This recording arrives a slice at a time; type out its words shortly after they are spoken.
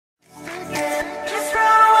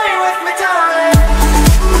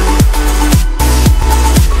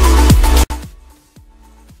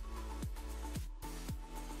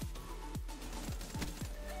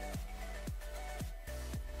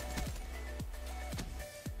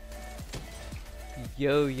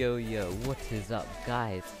Yo, what is up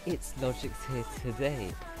guys? Itss-Logicz here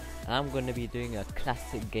today. And I'm going to be doing a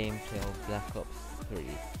classic gameplay of Black Ops 3.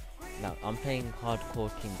 Now, I'm playing hardcore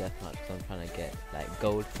team deathmatch because I'm trying to get like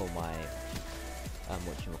gold for my,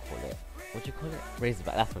 what you call it?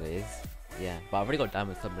 Razorback, that's what it is. Yeah, but I've already got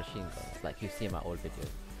diamond submachine guns, like you see in my old videos.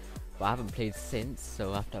 But I haven't played since,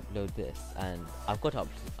 so I have to upload this. And I've got to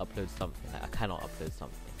upload something, like I cannot upload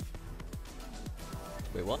something.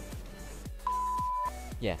 Wait, what?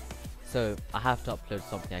 Yeah, so I have to upload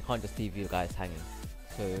something. I can't just leave you guys hanging.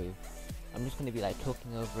 So I'm just gonna be like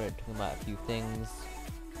talking over it, talking about a few things.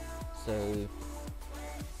 So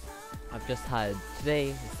I've just had, today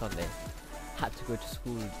is Sunday, had to go to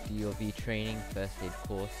school BO3 training, first aid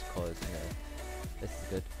course, cause you know, this is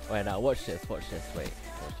good. Wait, now watch this, watch this,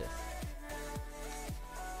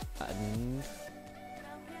 and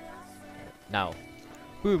now,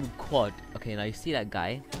 boom, quad. Okay, now you see that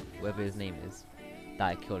guy, whoever his name is, that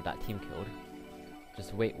I killed, that team killed.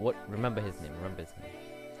 Just wait, what? Remember his name,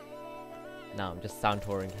 Now I'm just sound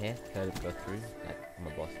touring here, heard it go through, like I'm a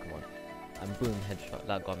boss, come on. And boom, headshot,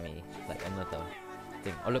 that got me, like another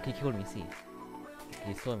thing. Oh look, he killed me, see?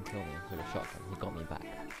 He saw him kill me with a shotgun, he got me back.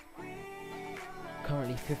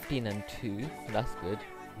 Currently 15 and 2, so that's good,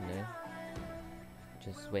 you know.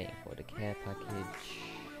 Just waiting for the care package.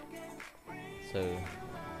 So,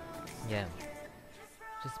 yeah.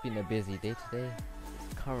 Just been a busy day today.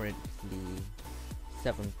 It's currently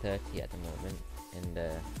 7:30 at the moment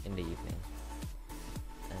in the evening,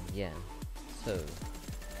 and yeah, so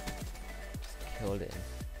just killed it,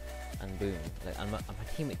 and boom, like and my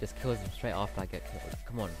teammate just kills him straight after I get killed. Like,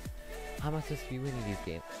 come on, how am I supposed to be winning these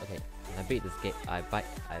games? Okay, I beat this game.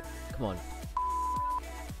 Come on.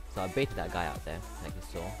 So I baited that guy out there, like you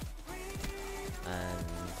saw, and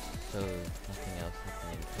so nothing else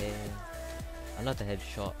happening here. Another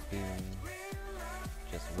headshot, boom.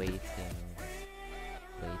 Just waiting.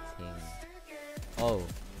 Oh,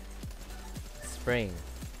 spraying.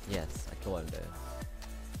 Yes, I killed him though.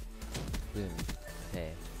 Boom.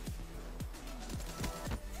 Okay.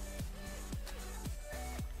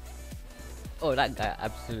 Oh, that guy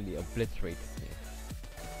absolutely obliterated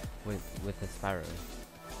me with the sparrow.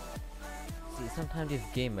 See, sometimes these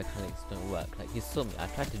game mechanics don't work. Like you saw me, I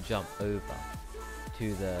tried to jump over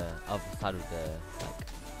to the other side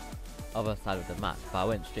of the map, but I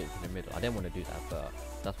went straight to the middle. I didn't want to do that, but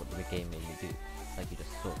that's what the game made me do, like you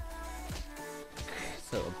just saw.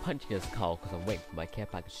 So I'm punching his car because I'm waiting for my care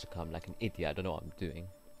package to come like an idiot. I don't know what I'm doing.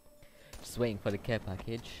 Just waiting for the care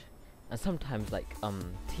package. And sometimes like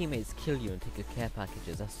teammates kill you and take your care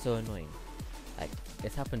packages. That's so annoying. Like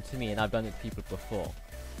it's happened to me and I've done it to people before.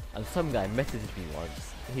 And some guy messaged me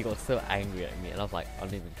once. He got so angry at me and I was like, I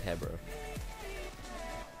don't even care, bro.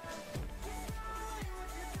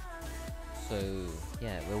 So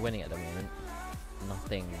yeah, we're winning at the moment.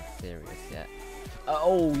 Nothing serious yet.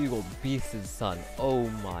 Oh, you got Beast's son. Oh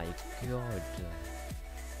my god.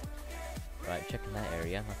 Right, checking that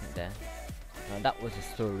area. Nothing there. That was a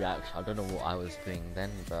slow reaction. I don't know what I was doing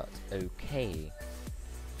then, but okay.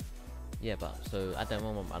 Yeah, but so at the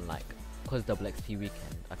moment I'm like, cause double XP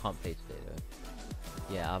weekend, I can't play today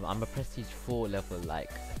though. Yeah, I'm a prestige 4 level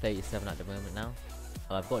like 37 at the moment now.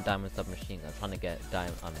 I've got diamond submachine. I'm trying to get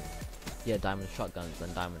diamond shotguns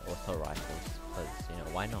and diamond auto rifles, because you know,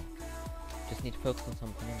 why not? Just need to focus on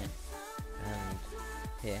something in it. And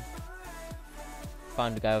here,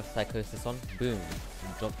 found a guy with psychosis on, boom,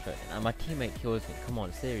 drop shot, and my teammate kills me. Come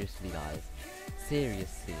on, seriously guys,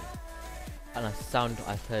 seriously. And I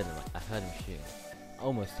heard him shooting. I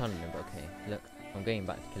almost stunned him, but okay, look, I'm going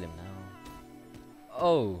back to kill him now.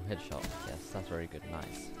 Oh, headshot, yes, that's very good,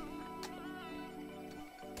 nice.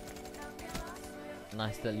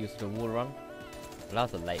 Nice little use of the wall run. Well,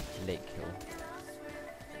 that was a late kill.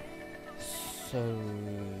 So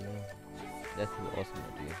let's see what else I'm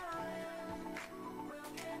gonna do.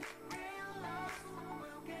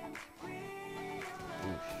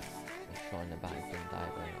 Oosh, a shot in the back, didn't die,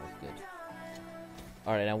 but that was good.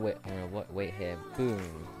 Alright, now wait. I'm gonna wait here. Boom.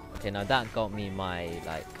 Okay, now that got me my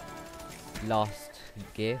like last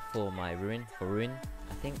gear for my ruin.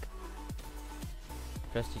 I think.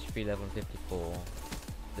 Prestige 3 level 54.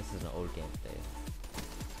 This is an old gameplay.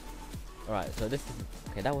 Alright, so this is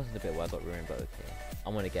okay. That wasn't the bit where I got ruined, but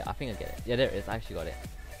okay. I think I get it. Yeah, there it is. I actually got it.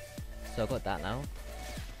 So I got that now.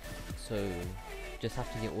 So just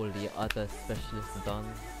have to get all the other specialists done,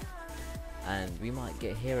 and we might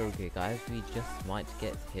get hero gear, guys. We just might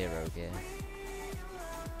get hero gear.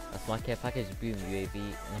 That's my care package. Boom,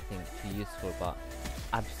 UAV. Nothing too useful, but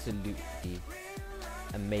absolutely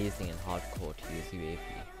amazing and hardcore to use UAV.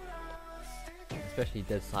 especially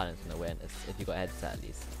dead silence and awareness, if you got headset at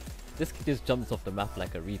least. This kid just jumps off the map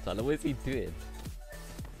like a retard. Like, what is he doing?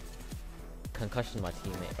 Concussion my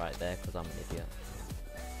teammate right there because I'm an idiot.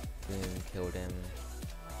 Boom, killed him.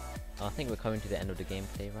 I think we're coming to the end of the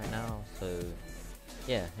gameplay right now, so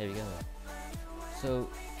yeah, here we go. So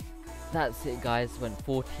that's it guys, went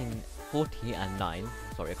 40 and 9.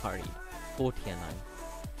 Sorry, I can't read. 40 and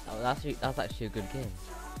 9. That's actually a good game.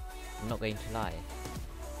 I'm not going to lie.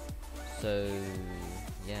 So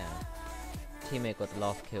yeah, teammate got the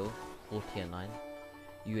last kill, 40 and 9.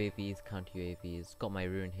 UAVs, counter UAVs. Got my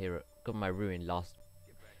ruin hero. Got my ruin last.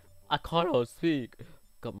 I can't speak.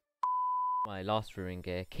 Got my last ruin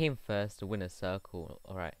gear. Came first to win a circle.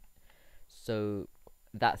 Alright. So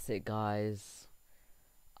that's it guys.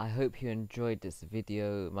 I hope you enjoyed this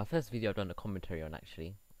video. My first video I've done a commentary on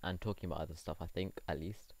actually. And talking about other stuff I think at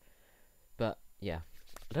least. But yeah.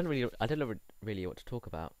 I don't know really what to talk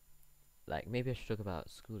about. Like maybe I should talk about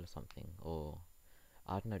school or something. Or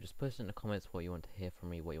I don't know, just post in the comments what you want to hear from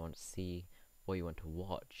me, what you want to see, what you want to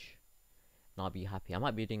watch. And I'll be happy. I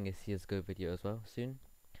might be doing a CSGO video as well soon.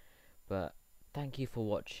 But thank you for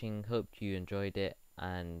watching. Hope you enjoyed it.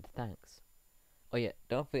 And thanks. Oh yeah,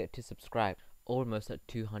 don't forget to subscribe. Almost at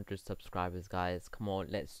 200 subscribers guys. Come on,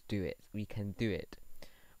 let's do it. We can do it.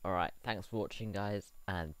 Alright, thanks for watching guys.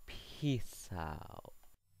 And peace out.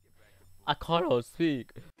 I can't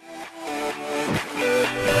speak.